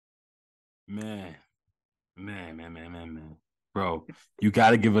Man, man. Bro, you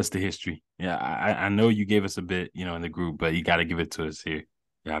got to give us the history. Yeah, I know you gave us a bit, in the group, but you got to give it to us here.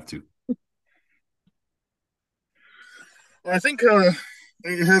 You have to. I think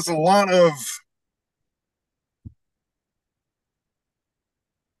it has a lot of.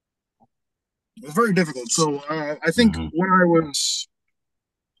 It's very difficult. So I think Hmm. when I was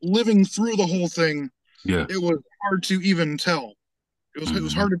living through the whole thing, Yeah. it was hard to even tell. It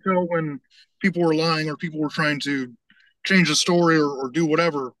was hard Hmm. to tell when people were lying or people were trying to change the story or do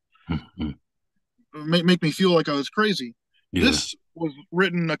whatever, Hmm. make me feel like I was crazy. Yeah. This was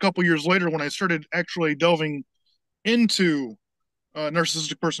written a couple years later when I started actually delving into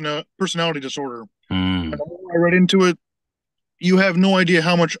narcissistic personality disorder. And Mm. the more I read into it, you have no idea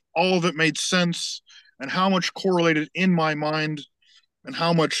how much all of it made sense and how much correlated in my mind and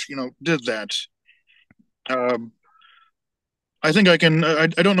how much did that. Um, I think I can. I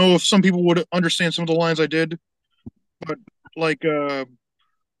don't know if some people would understand some of the lines I did, but like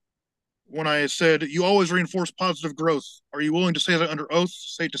when I said, "You always reinforce positive growth. Are you willing to say that under oath?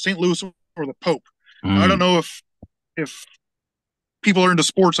 Say it to St. Louis or the Pope." Now, I don't Mm. know if people are into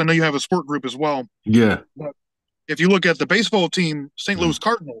sports. I know you have a sport group as well, Yeah. but if you look at the baseball team, St. Mm. Louis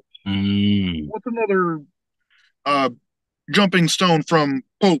Cardinals, Mm. what's another uh, jumping stone from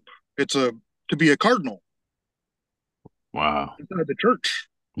Pope? It's a to be a cardinal Wow. inside the church.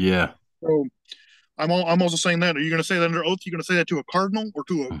 Yeah. So I'm also saying that. Are you going to say that under oath? You're going to say that to a cardinal or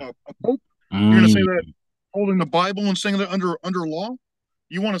to a pope? You're going to say that Mm. holding the Bible and saying that under law?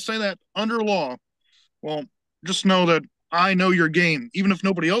 You want to say that under law? Well, just know that I know your game. Even if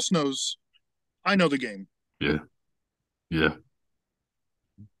nobody else knows, I know the game. Yeah. Yeah.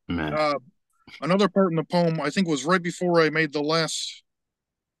 Man. Uh, Another part in the poem, I think, was right before I made the last.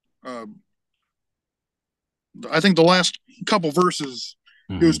 Uh, I think the last couple verses.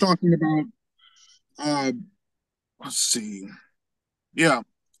 He was Hmm. talking about. Uh, let's see. Yeah,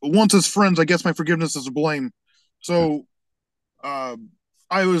 once as friends, I guess my forgiveness is a blame. So uh,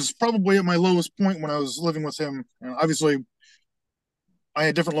 I was probably at my lowest point when I was living with him. And obviously, I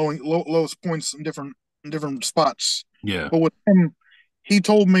had different lowest points in different spots. Yeah. But with him, he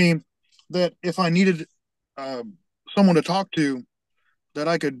told me that if I needed uh, someone to talk to, that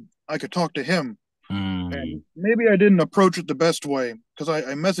I could talk to him. And Mm. maybe I didn't approach it the best way because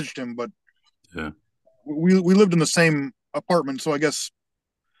I messaged him, but Yeah. we lived in the same apartment, so I guess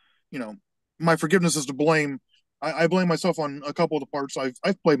you know my forgiveness is to blame. I blame myself on a couple of the parts.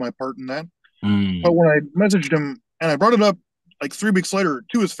 I've played my part in that. But Mm. when I messaged him and I brought it up like 3 weeks later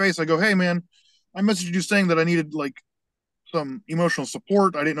to his face, I go, "Hey man, I messaged you saying that I needed like some emotional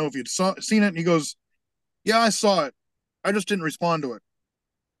support. I didn't know if seen it." And he goes, "Yeah, I saw it. I just didn't respond to it."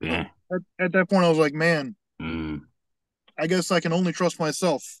 So Yeah. at that point, I was like, "Man, Mm. I guess I can only trust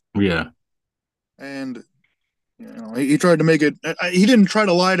myself." Yeah. And he tried to make it. He didn't try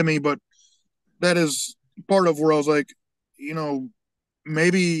to lie to me, but that is part of where I was like, you know,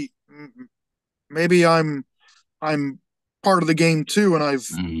 maybe maybe I'm part of the game too, and I've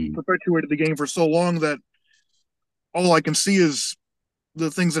Mm. perpetuated the game for so long that all I can see is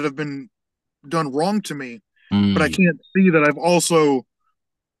the things that have been done wrong to me, but I Mm. can't see that I've also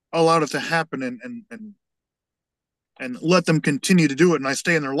allowed it to happen and let them continue to do it, and I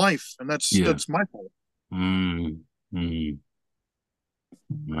stay in their life, and that's Yeah. that's my fault. Mm. Mm.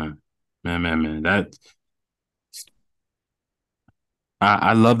 Man. Man.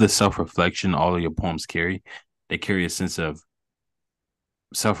 I love the self-reflection all of your poems carry. They carry a sense of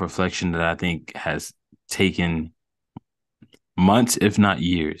self-reflection that I think has taken months, if not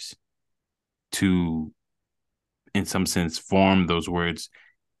years, to, in some sense, form those words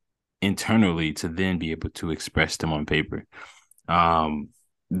internally to then be able to express them on paper. Um,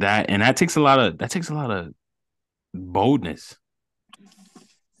 that takes a lot of boldness.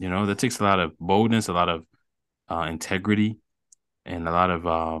 That takes a lot of boldness, a lot of integrity, and a lot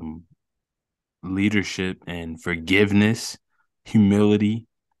of leadership and forgiveness, humility,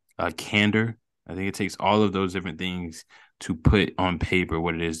 candor. I think it takes all of those different things to put on paper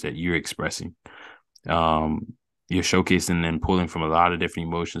what it is that you're expressing. Um, you're showcasing and pulling from a lot of different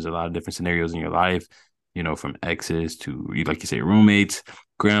emotions, a lot of different scenarios in your life, from exes to, like you say, roommates,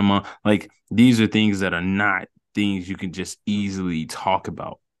 grandma. Like these are things that are not things you can just easily talk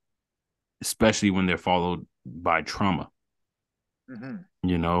about, especially when they're followed by trauma,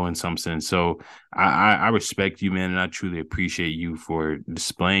 Mm-hmm. in some sense. So I respect you, man, and I truly appreciate you for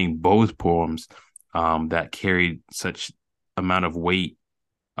displaying both poems that carried such amount of weight,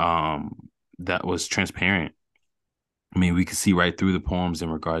 that was transparent. I mean, we could see right through the poems in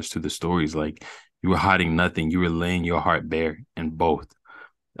regards to the stories. Like you were hiding nothing. You were laying your heart bare in both.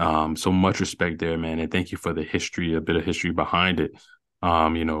 So much respect there, man, and thank you for the history, a bit of history behind it.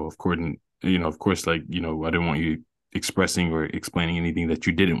 Of course, like I didn't want you expressing or explaining anything that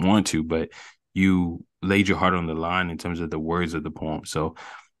you didn't want to, but you laid your heart on the line in terms of the words of the poem. So,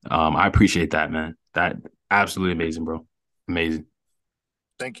 I appreciate that, man. That absolutely amazing, bro. Amazing.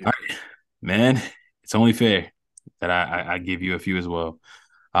 Thank you. All right, man. It's only fair that I give you a few as well.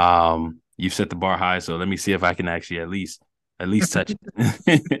 You've set the bar high, so let me see if I can actually at least touch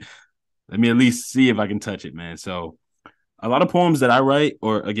it. Let me at least see if I can touch it, man. So a lot of poems that I write,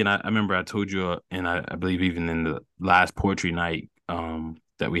 or again, I remember I told you, and I believe even in the last poetry night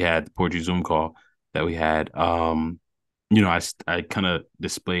that we had, the poetry Zoom call that we had, I kind of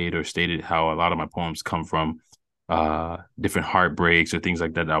displayed or stated how a lot of my poems come from different heartbreaks or things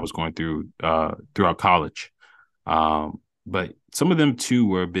like that, that I was going through throughout college. But some of them too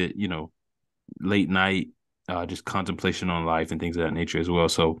were a bit, late night, just contemplation on life and things of that nature as well.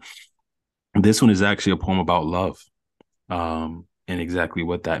 So this one is actually a poem about love, and exactly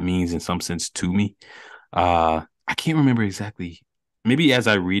what that means in some sense to me. I can't remember exactly. Maybe as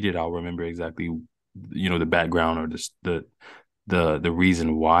I read it, I'll remember exactly, the background or the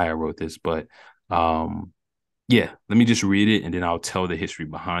reason why I wrote this. But yeah, let me just read it and then I'll tell the history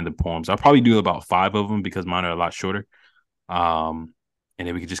behind the poems. I'll probably do about five of them because mine are a lot shorter. Um, and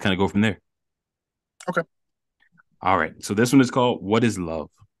then we can just kind of go from there. Okay. All right. So this one is called "What Is Love?"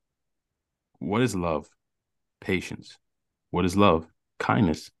 What is love? Patience. What is love?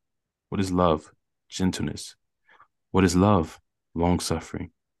 Kindness. What is love? Gentleness. What is love? Long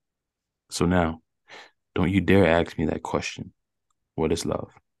suffering. So now, don't you dare ask me that question. What is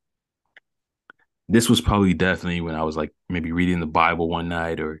love? This was probably definitely when I was like maybe reading the Bible one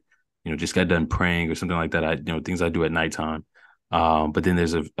night, or just got done praying or something like that. Things I do at nighttime. But then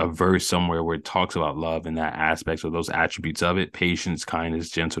there's a verse somewhere where it talks about love and that aspect of those attributes of it: patience, kindness,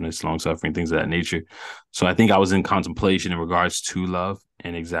 gentleness, long suffering, things of that nature. So I think I was in contemplation in regards to love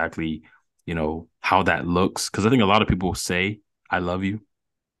and exactly, how that looks. Because I think a lot of people say, I love you.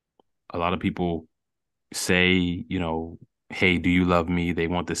 A lot of people say, hey, do you love me? They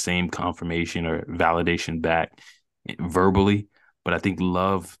want the same confirmation or validation back verbally. But I think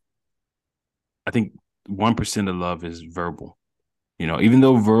 1% of love is verbal. Even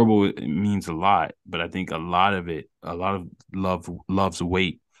though verbal means a lot, but I think a lot of love's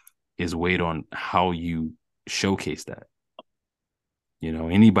weight is weight on how you showcase that.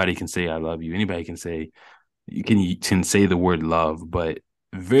 Anybody can say I love you. Anybody can say you can say the word love, but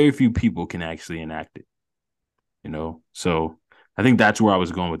very few people can actually enact it. So I think that's where I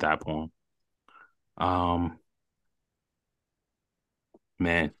was going with that poem. Um,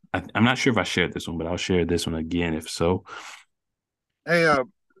 man, I'm not sure if I shared this one, but I'll share this one again if so. Hey, I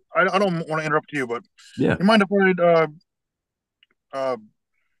don't want to interrupt you, but Yeah, you mind if uh, I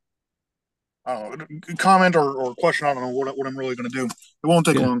don't know, comment or question? I don't know what I'm really going to do. It won't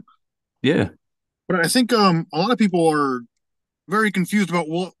take yeah, long. yeah. But I think a lot of people are very confused about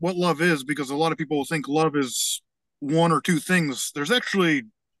what love is because a lot of people think love is one or two things. There's actually,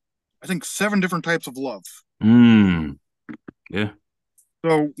 I think, seven different types of love. Mm, yeah.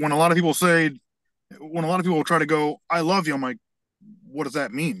 So when a lot of people try to go, "I love you," I'm like, what does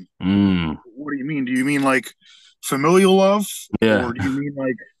that mean? Mm, What do you mean? Do you mean like familial love, yeah. or do you mean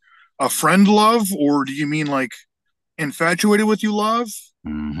like a friend love, or do you mean like infatuated with you love?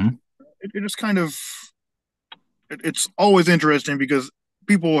 Hmm. It just kind of it's always interesting because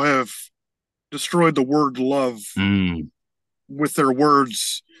people have destroyed the word love Mm, with their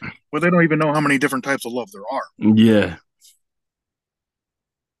words, but they don't even know how many different types of love there are. yeah,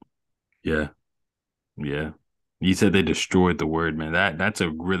 yeah, yeah. You said they destroyed the word, man. That's a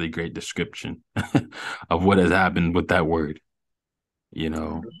really great description of what has happened with that word. You You know,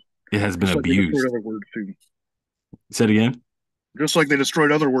 know, it has been just like they destroyed abused. other words too. Say it again. Just like they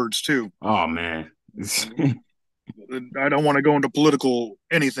destroyed other words too. Oh man. I don't want to go into political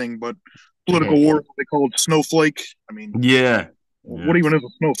anything, but political Hey, war, they call it snowflake. I mean, yeah, yeah, what even is a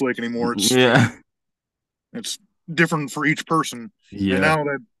snowflake anymore? yeah, It's different for each person. And yeah, now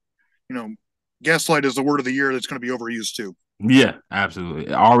that you know, gaslight is the word of the year that's going to be overused too. yeah. Absolutely,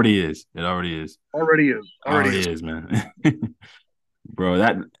 it already is. It already is. Already is. Already Already is. is, man. Bro,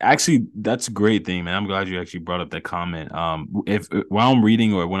 that's a great thing, man. I'm glad you actually brought up that comment. If while I'm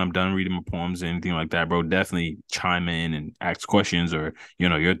reading or when I'm done reading my poems or anything like that, bro, definitely chime in and ask questions or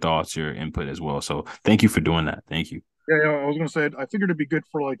your thoughts, your input as well. So thank you for doing that. Thank you. Yeah, yeah. I was going to say, I figured it'd be good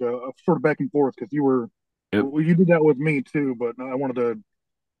for like a sort of back and forth because Yep, you did that with me too, but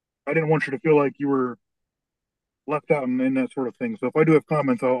I didn't want you to feel like you were left out in that sort of thing. So if I do have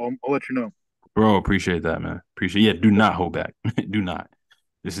comments, I'll let you know. bro, appreciate that, man. Appreciate. Yeah, do not hold back. Do not.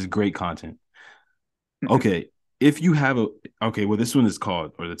 This is great content. Okay. If you have a okay, well, this one is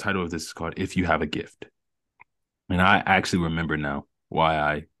called, or the title of this is called If You Have a Gift. And I actually remember now why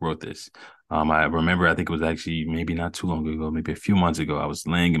I wrote this. I remember, I think it was actually maybe not too long ago, maybe a few months ago. I was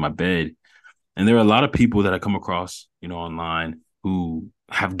laying in my bed, and there are a lot of people that I come across, online who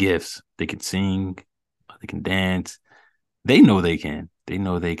have gifts. They can sing, they can dance. They know they can. They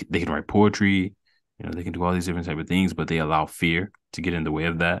know they can write poetry. They can do all these different type of things, but they allow fear to get in the way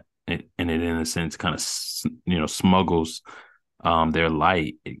of that, and it in a sense kind of smuggles their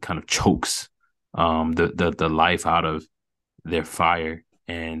light. It kind of chokes the life out of their fire,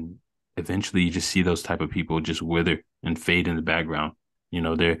 and eventually you just see those type of people just wither and fade in the background.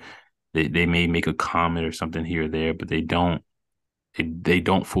 They may make a comment or something here or there, but they don't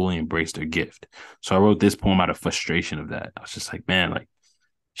fully embrace their gift. So I wrote this poem out of frustration of that. I was just like, man, like,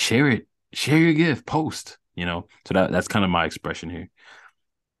 share it, share your gift, post. So that's kind of my expression here.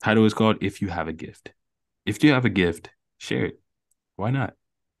 Title is called If You Have a Gift. If you have a gift, share it. Why not?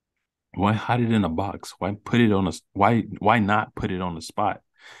 Why hide it in a box? Why not put it on the spot?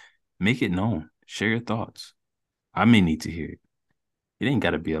 Make it known. Share your thoughts. I may need to hear it. It ain't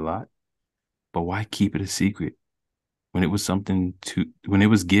gotta be a lot, but why keep it a secret when it was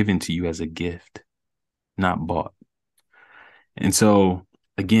given to you as a gift, not bought? And so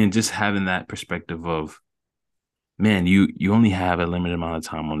again, just having that perspective of, man, you only have a limited amount of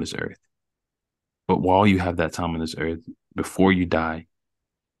time on this earth. But while you have that time on this earth, before you die,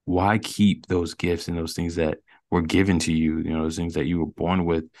 why keep those gifts and those things that were given to you, those things that you were born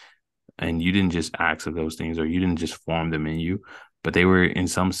with, and you didn't just ask of those things, or you didn't just form them in you, but they were in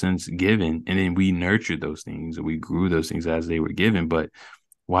some sense given, and then we nurtured those things, we grew those things as they were given. But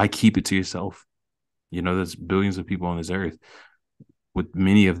why keep it to yourself? There's billions of people on this earth, with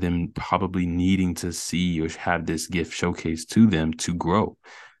many of them probably needing to see or have this gift showcased to them to grow.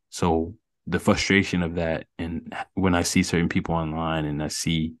 So the frustration of that, and when I see certain people online and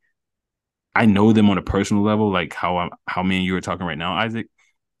I know them on a personal level, like how me and you are talking right now, Isaac.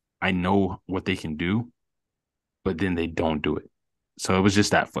 I know what they can do, but then they don't do it. So it was just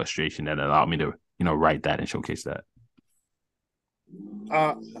that frustration that allowed me to, write that and showcase that.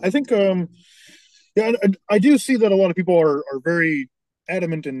 I think, yeah, I do see that a lot of people are very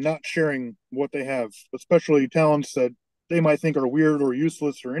adamant in not sharing what they have, especially talents that they might think are weird or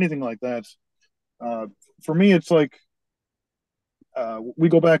useless or anything like that. Uh, for me, it's like we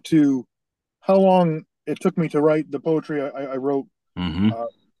go back to how long it took me to write the poetry I wrote. Mm-hmm. Uh,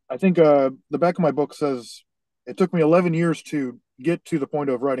 I think the back of my book says it took me 11 years to get to the point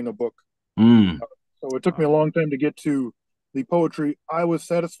of writing a book. Mm. So it took me a long time to get to the poetry I was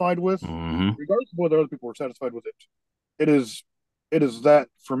satisfied with, Mm-hmm. regardless of whether other people were satisfied with it. It is it is that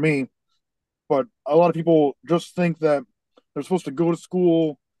for me. But a lot of people just think that they're supposed to go to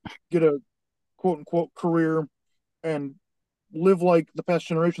school, get a quote unquote career, and live like the past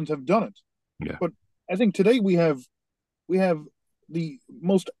generations have done it. Yeah. But I think today we have the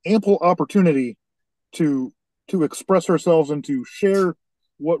most ample opportunity to express ourselves and to share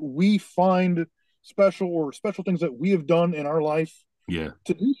what we find special or special things that we have done in our life Yeah.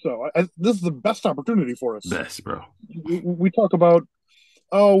 to do so. This is the best opportunity for us. Best, bro. We talk about,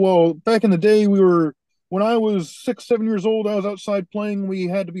 oh well, back in the day when I was 6, 7 years old, I was outside playing. We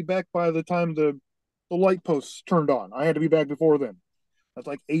had to be back by the time the light posts turned on. I had to be back before then. That's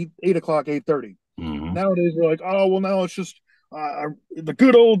like 8 o'clock, 8:30. Mm-hmm. Nowadays we're like, oh well, now it's just the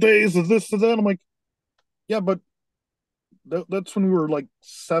good old days of this to that. I'm like, yeah, but that's when we were like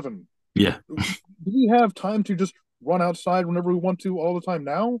 7. Yeah. Do we have time to just run outside whenever we want to all the time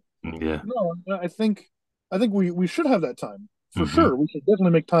now? Yeah. No, I think we should have that time for Mm-hmm. sure. We should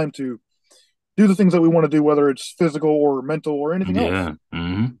definitely make time to do the things that we want to do, whether it's physical or mental or anything else. Yeah.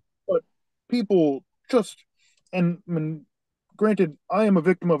 Mm-hmm. But people just, and granted, I am a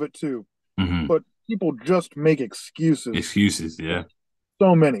victim of it too. Mm-hmm. But people just make excuses. Excuses. Yeah.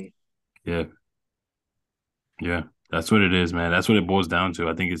 So many. Yeah. Yeah. That's what it is, man. That's what it boils down to.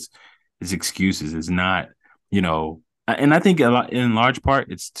 I think it's excuses. It's not, and I think a lot, in large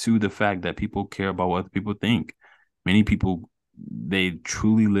part, it's to the fact that people care about what other people think. Many people, they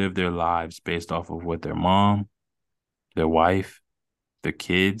truly live their lives based off of what their mom, their wife, their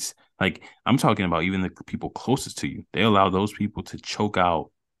kids. Like, I'm talking about even the people closest to you. They allow those people to choke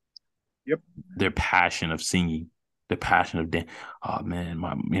out Yep. their passion of singing, their passion of dance. Oh man,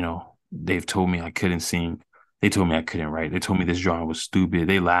 they've told me I couldn't sing. They told me I couldn't write. They told me this drawing was stupid.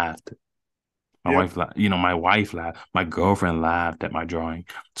 They laughed. My Yep. wife, my wife laughed. My girlfriend laughed at my drawing.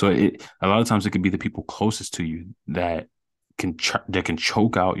 So a lot of times it could be the people closest to you that can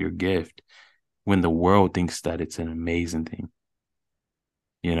choke out your gift when the world thinks that it's an amazing thing.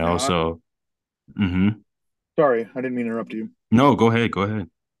 You know, Yeah, so hmm sorry, I didn't mean to interrupt you. no, go ahead, go ahead.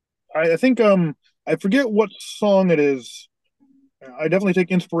 I think I forget what song it is. I definitely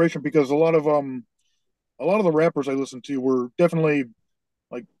take inspiration because a lot of the rappers I listen to were definitely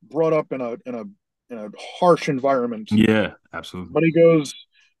like brought up in a harsh environment. Yeah, absolutely. But he goes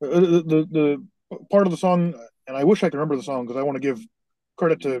the part of the song, and I wish I could remember the song because I want to give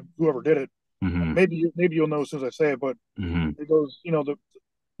credit to whoever did it. Hmm Maybe you'll know as soon as I say it, but hmm it goes, you know,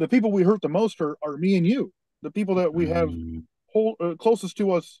 the people we hurt the most are me and you. The people that we have hmm closest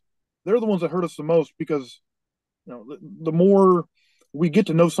to us, they're the ones that hurt us the most because you know the more we get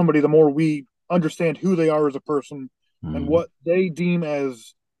to know somebody, the more we understand who they are as a person and hmm what they deem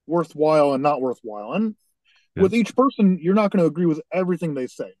as worthwhile and not worthwhile. And Yep. with each person, you're not going to agree with everything they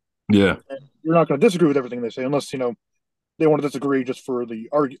say, Yeah. and you're not going to disagree with everything they say, unless they want to disagree just for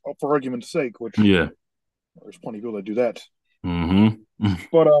argument's sake, which Yeah. there's plenty of people that do that. hmm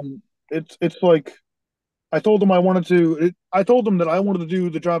But it's like I told them that I wanted to do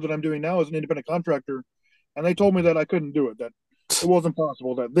the job that I'm doing now as an independent contractor, and they told me that I couldn't do it, that it wasn't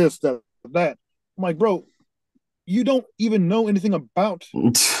possible, that this, that. I'm like, bro, you don't even know anything about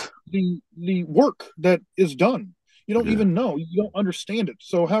the work that is done. You don't Yeah. even know. You don't understand it.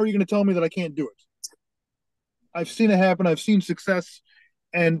 So how are you going to tell me that I can't do it? I've seen it happen. I've seen success,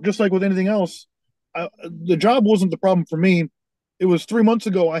 and just like with anything else, the job wasn't the problem for me. It was 3 months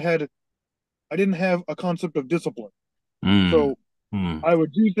ago. I didn't have a concept of discipline. Mm. So Mm. I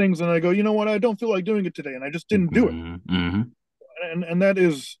would do things and I go, you know what, I don't feel like doing it today, and I just didn't do it. Mhm, mhm, And that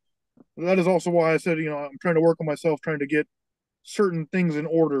is also why I said, you know, I'm trying to work on myself, trying to get certain things in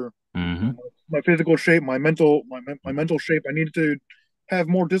order. You know, mhm, my physical shape, my mental shape. I needed to have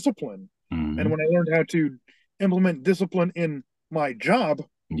more discipline, and mhm. when I learned how to implement discipline in my job,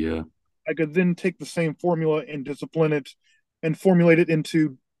 Yeah. I could then take the same formula and discipline it and formulate it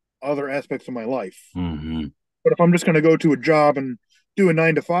into other aspects of my life. Mhm. But if I'm just going to go to a job and do a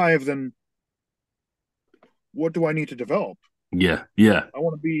 9 to 5, then what do I need to develop? Yeah. Yeah. I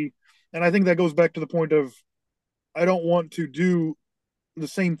want to be, and I think that goes back to the point of I don't want to do the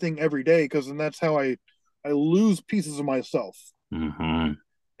same thing every day because then that's how I lose pieces of myself. Mhm.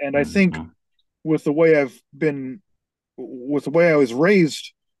 And I think Mhm. with the way I've been, with the way I was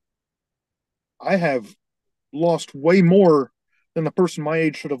raised, I have lost way more than the person my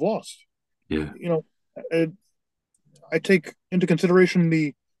age should have lost. Yeah. You know, I, I take into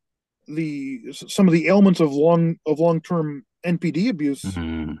consideration some of the ailments of long term NPD abuse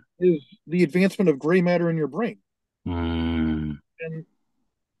Mhm. is the advancement of gray matter in your brain. Mhm. And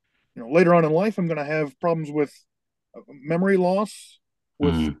you know, later on in life, I'm going to have problems with memory loss,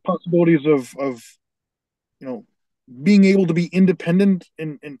 with Mhm. possibilities of you know being able to be independent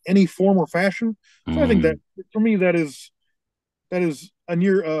in any form or fashion. So I think that Mhm. for me that is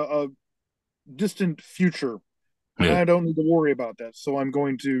a distant future, and Yeah. I don't need to worry about that. So I'm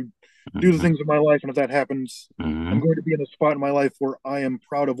going to do the Mhm. things in my life, and if that happens, I'm Mhm. going to be in a spot in my life where I am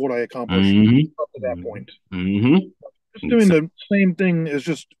proud of what I accomplished Mhm. up to that Mhm. point. Mhm. Just doing Exactly. the same thing is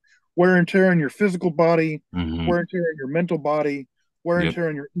just wear and tear on your physical body, Mhm. wear and tear on your mental body, wear and Yep. tear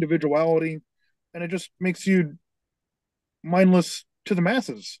on your individuality, and it just makes you mindless to the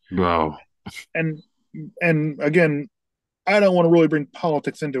masses. Bro. And again, I don't want to really bring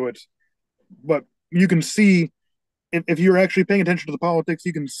politics into it, but you can see if you're actually paying attention to the politics,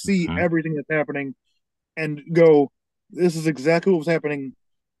 you can see Mhm. everything that's happening and go, this is exactly what was happening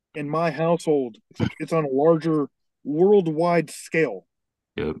in my household, except it's on a larger worldwide scale.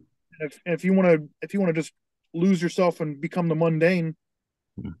 Yep. If you want to just lose yourself and become the mundane,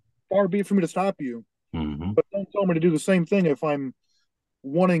 far be it for me to stop you. Mhm. But don't tell me to do the same thing if I'm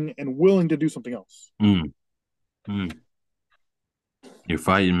wanting and willing to do something else. Mhm. Mhm. You're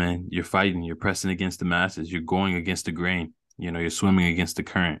fighting, man. You're fighting. You're pressing against the masses. You're going against the grain. You know, you're swimming against the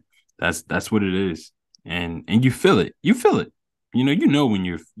current. That's what it is. And you feel it. You feel it. You know when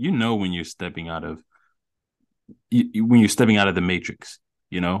you're stepping out of when you're stepping out of the matrix.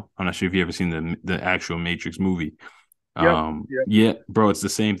 You know, I'm not sure if you ever seen the actual Matrix movie. Yep. Yep. Yeah, bro, it's the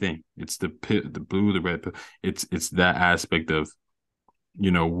same thing. It's the blue, the red pill. It's that aspect of,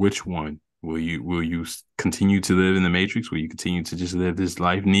 which one will you continue to live in the matrix? Will you continue to just live this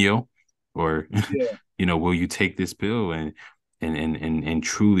life, Neo, or Yeah. will you take this pill and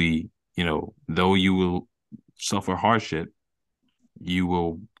truly, though you will suffer hardship, you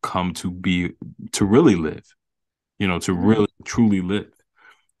will come to really live, to Mhm. really truly live,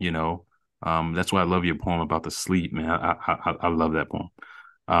 you know. That's why I love your poem about the sleep, man. I love that poem.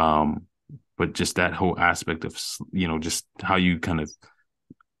 Um, but just that whole aspect of, just how you kind of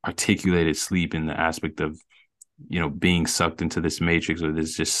articulated sleep in the aspect of being sucked into this matrix or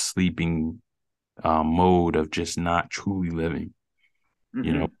this just sleeping mode of just not truly living.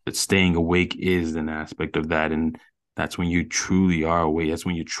 Hmm. But staying awake is an aspect of that. And that's when you truly are awake. That's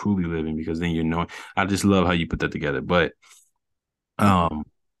when you're truly living because then you know. I just love how you put that together. But um,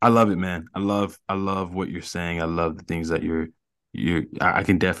 I love it, man. I love what you're saying. I love the things that I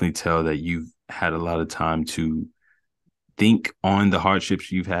can definitely tell that you've had a lot of time to think on the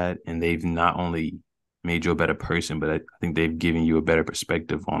hardships you've had, and they've not only made you a better person, but I think they've given you a better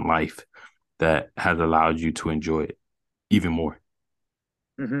perspective on life that has allowed you to enjoy it even more.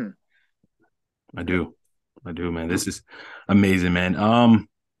 Hmm. I Yep. do. I do, man. This is amazing, man.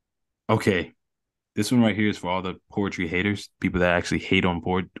 Okay. This one right here is for all the poetry haters, people that actually hate on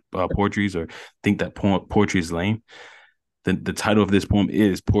poetries or think that poetry is lame. The title of this poem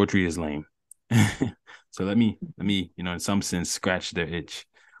is "Poetry is Lame." So let me, in some sense, scratch their itch.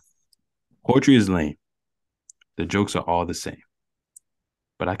 Poetry is lame. The jokes are all the same.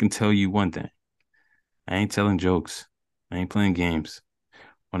 But I can tell you one thing: I ain't telling jokes. I ain't playing games.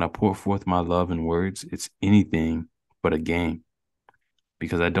 When I pour forth my love in words, it's anything but a game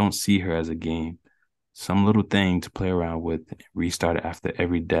because I don't see her as a game, some little thing to play around with and restart after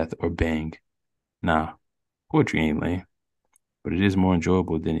every death or bang. Nah, poetry ain't lame, but it is more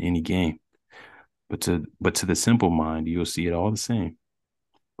enjoyable than any game. But to the simple mind, you'll see it all the same.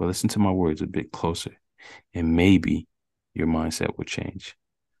 But listen to my words a bit closer, and maybe your mindset will change.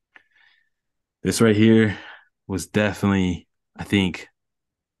 This right here was definitely, I think,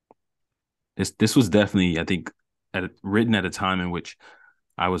 this was definitely, I think, written at a time in which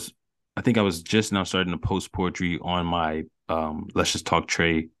I was, I think I was just now starting to post poetry on my Let's Just Talk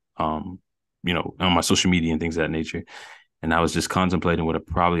Trey, on my social media and things of that nature. And I was just contemplating what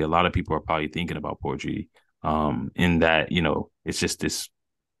probably a lot of people are probably thinking about poetry, in that, it's just this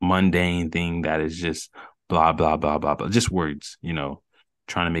mundane thing that is just blah, blah, blah, blah, blah, just words,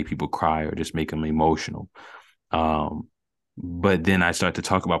 trying to make people cry or just make them emotional. Um, but then I start to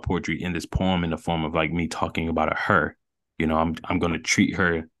talk about poetry in this poem in the form of like me talking about a her. I'm going to treat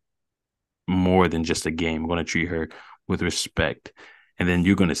her more than just a game. I'm going to treat her with respect. And then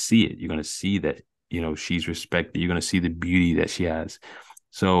you're going to see it. You're going to see that, she's respected. You're going to see the beauty that she has.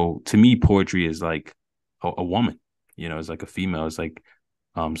 So to me, poetry is like a woman, it's like a female. It's like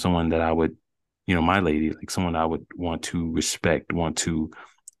someone that I would, my lady, like someone I would want to respect, want to,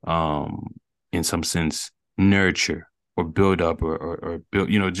 um, in some sense, nurture or build up or build,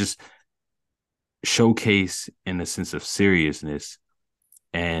 just showcase in a sense of seriousness.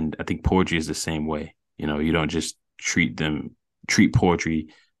 And I think poetry is the same way. You don't just treat poetry,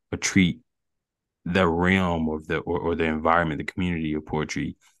 but treat the realm of or the environment, the community of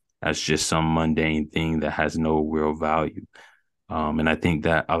poetry as just some mundane thing that has no real value. And I think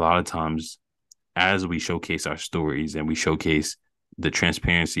that a lot of times, as we showcase our stories and we showcase the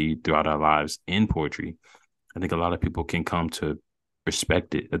transparency throughout our lives in poetry, I think a lot of people can come to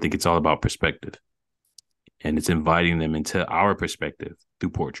respect it. I think it's all about perspective, and it's inviting them into our perspective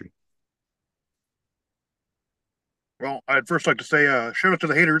through poetry. Well, I'd first like to say shout out to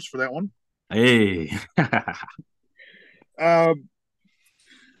the haters for that one. Hey. Uh,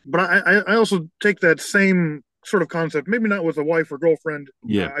 but I also take that same sort of concept, maybe not with a wife or girlfriend.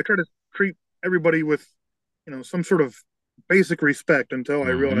 Yeah. I try to treat everybody with, some sort of basic respect until I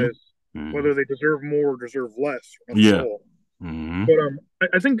Mm-hmm. realize Mm-hmm. whether they deserve more or deserve less, or nothing at Yeah. all. Mm-hmm. But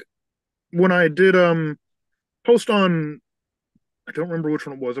I think when I did post on, I don't remember which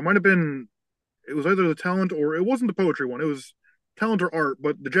one it was. It might have been, it was either the talent or it wasn't the poetry one. It was talent or art,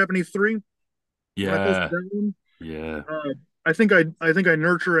 but the Japanese three. When I posted Yeah. that one, Yeah. I think I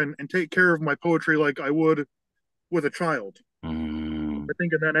nurture and take care of my poetry like I would with a child. Mm-hmm. I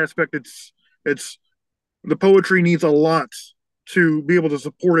think in that aspect, it's the poetry needs a lot to be able to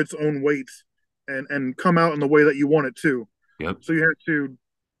support its own weight and come out in the way that you want it to. Yep. So you have to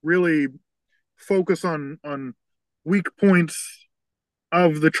really focus on weak points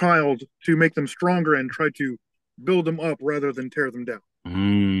of the child to make them stronger and try to build them up rather than tear them down.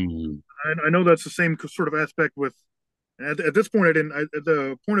 Mm-hmm. And I know that's the same sort of aspect with. At this point, I didn't. At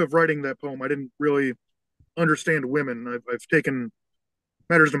the point of writing that poem, I didn't really understand women. I've taken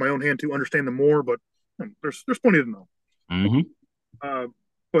matters in my own hand to understand them more, but there's plenty to know. Mm-hmm. Uh,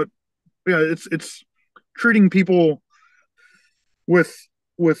 but yeah, it's treating people with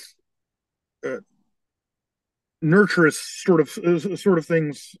with uh, nurturous sort of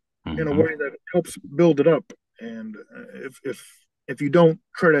things in a Mm-hmm. way that helps build it up. And if you don't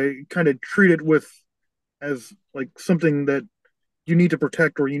try to kind of treat it with as like something that you need to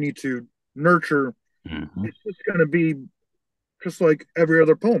protect or you need to nurture, Mm-hmm. it's just going to be just like every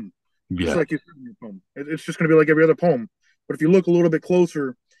other poem. just Yeah. like you said in your poem. It's just going to be like every other poem. But if you look a little bit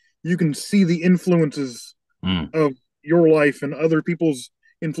closer, you can see the influences Mm, of your life and other people's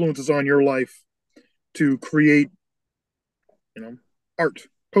influences on your life to create, you know, art,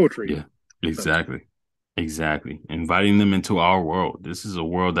 poetry. yeah. Exactly. Exactly. Inviting them into our world. This is a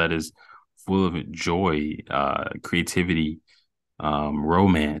world that is full of joy, creativity,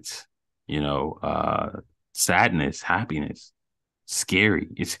 romance, sadness, happiness, scary.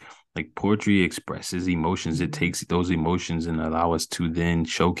 It's like poetry expresses emotions. It takes those emotions and allow us to then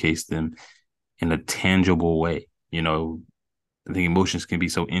showcase them in a tangible way. I think emotions can be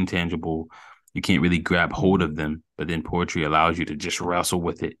so intangible, you can't really grab hold of them. But then poetry allows you to just wrestle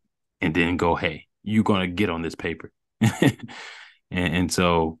with it and then go, hey, you're going to get on this paper. and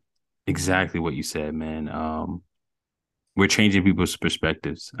so, exactly what you said, man. We're changing people's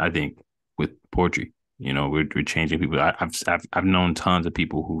perspectives, I think, with poetry. We're changing people. I've known tons of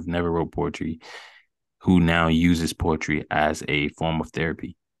people who've never wrote poetry who now uses poetry as a form of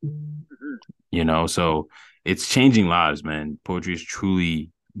therapy. So it's changing lives, man. Poetry is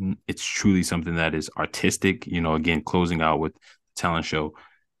truly something that is artistic. Again, closing out with the talent show,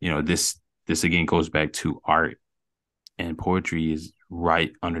 this again goes back to art, and poetry is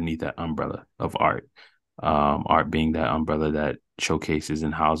right underneath that umbrella of art. Art being that umbrella that showcases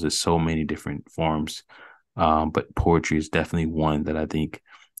and houses so many different forms. But poetry is definitely one that I think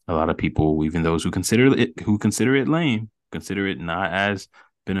a lot of people, even those who consider it lame, consider it not as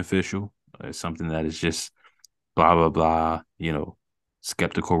beneficial, as something that is just blah blah blah,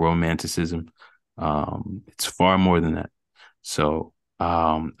 skeptical romanticism. It's far more than that. So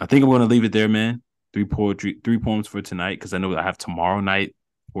I think I'm gonna leave it there, man. Three poems for tonight, because I know I have tomorrow night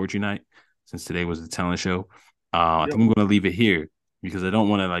poetry night, since today was the talent show. I Yep. think I'm gonna leave it here because I don't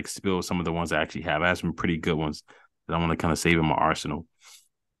want to like spill some of the ones I actually have. I have some pretty good ones that I want to kind of save in my arsenal.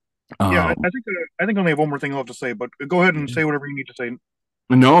 Yeah, Um, I think I only have one more thing I'll have to say, but go ahead and say whatever you need to say.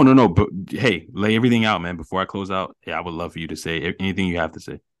 no, no, no. But hey, lay everything out, man. Before I close out, yeah, I would love for you to say anything you have to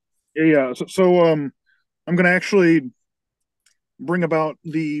say. Yeah, yeah. So I'm gonna actually bring about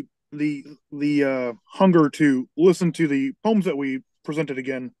the hunger to listen to the poems that we presented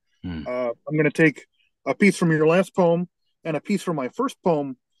again. Mm, I'm gonna take a piece from your last poem and a piece from my first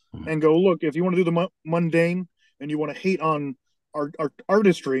poem, mm, and go look. If you want to do the mundane and you want to hate on art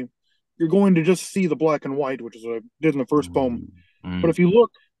artistry, you're going to just see the black and white, which is what I did in the first poem. mm, But mm, if you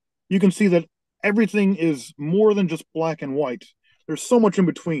look, you can see that everything is more than just black and white. There's so much in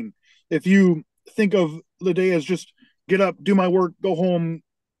between. If you think of the day as just get up, do my work, go home,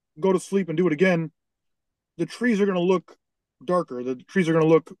 go to sleep, and do it again, the trees are going to look darker. The trees are going to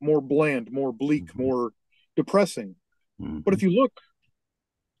look more bland, more bleak, mm, more depressing. But if mm, you look,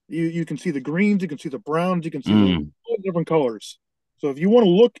 you can see the greens, you can see the browns, you can see the mm, all different colors. So if you want to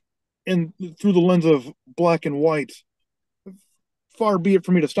look in through the lens of black and white, far be it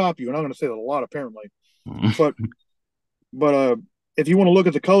for me to stop you. And I'm going to say that a lot, apparently. mm. But but if you want to look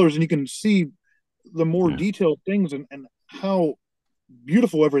at the colors and you can see the more Yeah. detailed things and how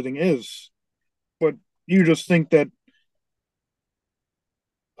beautiful everything is, but you just think that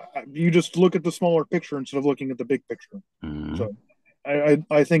you just look at the smaller picture instead of looking at the big picture. So Mm,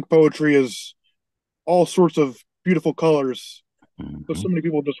 I think poetry is all sorts of beautiful colors, but so mm, many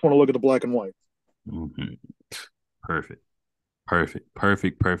people just want to look at the black and white. mm. Perfect. Perfect.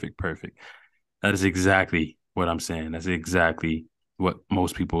 Perfect. Perfect. Perfect. That is exactly what I'm saying. That's exactly what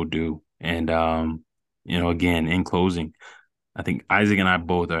most people do. And again, in closing, I think Isaac and I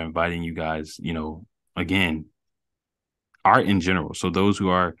both are inviting you guys, again, art in general. So those who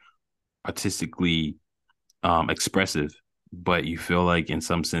are artistically expressive, but you feel like in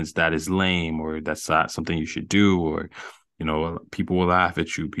some sense that is lame, or that's not something you should do, or people will laugh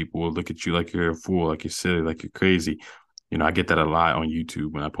at you, people will look at you like you're a fool, like you're silly, like you're crazy. I get that a lot on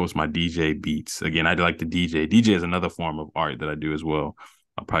YouTube when I post my DJ beats. Again, I like to DJ is another form of art that I do as well.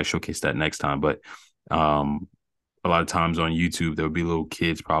 I'll probably showcase that next time. But um a lot of times on YouTube there'll be little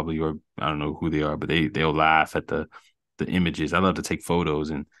kids, probably, or I don't know who they are, but they'll laugh at the images. I love to take photos,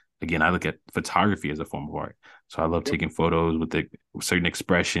 and again, I look at photography as a form of art. So I love Yep. taking photos with the certain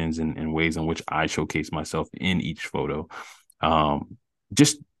expressions and ways in which I showcase myself in each photo.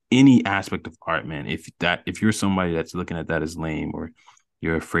 Just any aspect of art, man. If you're somebody that's looking at that as lame, or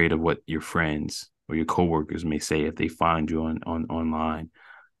you're afraid of what your friends or your coworkers may say if they find you on online,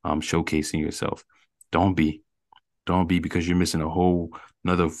 showcasing yourself, don't be. Don't be, because you're missing a whole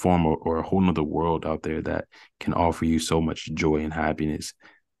another form, or a whole nother world out there that can offer you so much joy and happiness.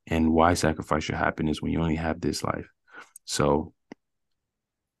 And why sacrifice your happiness when you only have this life? So,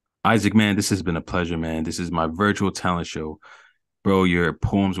 Isaac, man, this has been a pleasure, man. This is my virtual talent show. Bro, your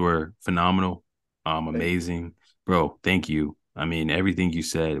poems were phenomenal, Thank you. amazing. Bro, thank you. I mean, everything you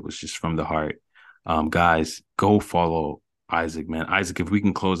said was just from the heart. Guys, go follow Isaac, man. Isaac, if we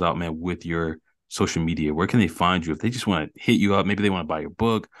can close out, man, with your social media, where can they find you? If they just want to hit you up, maybe they want to buy your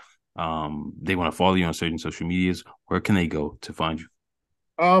book, they want to follow you on certain social medias, where can they go to find you?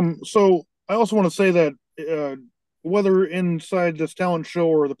 So I also want to say that whether inside this talent show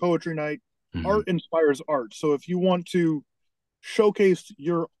or the poetry night, Mhm. art inspires art. So if you want to showcase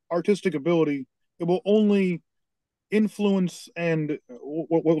your artistic ability, it will only influence and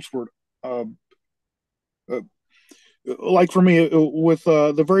what's the word? Uh, uh, like for me, with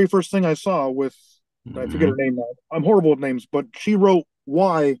the very first thing I saw with, I forget her Mhm. name now. I'm horrible with names, but she wrote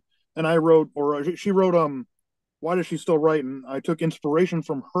why, and I wrote, or she wrote why does she still write? And I took inspiration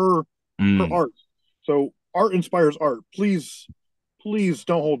from her Mm. art. So art inspires art. Please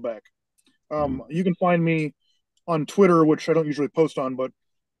don't hold back. Mm. You can find me on Twitter, which I don't usually post on, but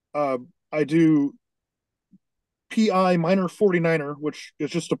uh, I do PI minor 49er, which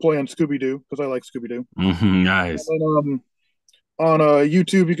is just a play on Scooby Doo because I like Scooby Doo. Mhm. And Nice. then on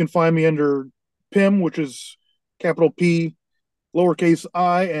YouTube, you can find me under Pim, which is capital P, lowercase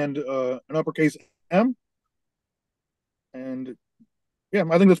I, and an uppercase M. And yeah,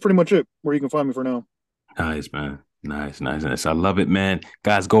 I think that's pretty much it where you can find me for now. Nice, man. Nice, nice, nice. I love it, man.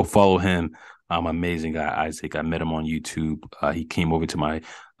 Guys, go follow him. Amazing guy, Isaac. I met him on YouTube. He came over to my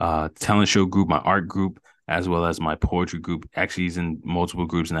talent show group, my art group, as well as my poetry group. Actually, he's in multiple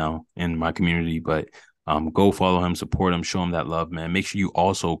groups now in my community, but go follow him, support him, show him that love, man. Make sure you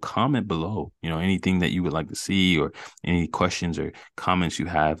also comment below, anything that you would like to see or any questions or comments you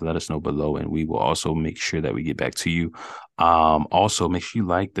have, let us know below, and we will also make sure that we get back to you. Also, make sure you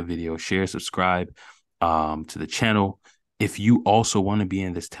like the video, share, subscribe to the channel. If you also want to be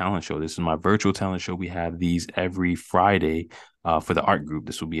in this talent show, this is my virtual talent show. We have these every Friday for the art group.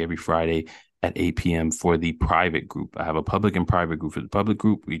 This will be every Friday at 8 p.m. for the private group. I have a public and private group. For the public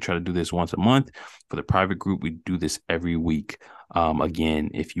group, we try to do this once a month. For the private group, we do this every week.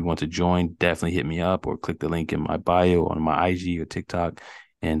 Again, if you want to join, definitely hit me up or click the link in my bio on my IG or TikTok,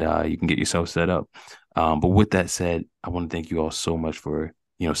 and you can get yourself set up. But with that said, I want to thank you all so much for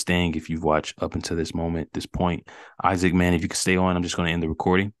staying. If you've watched up until this moment, this point, Isaac, man, if you could stay on, I'm just going to end the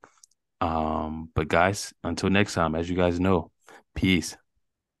recording. But guys, until next time, as you guys know, peace.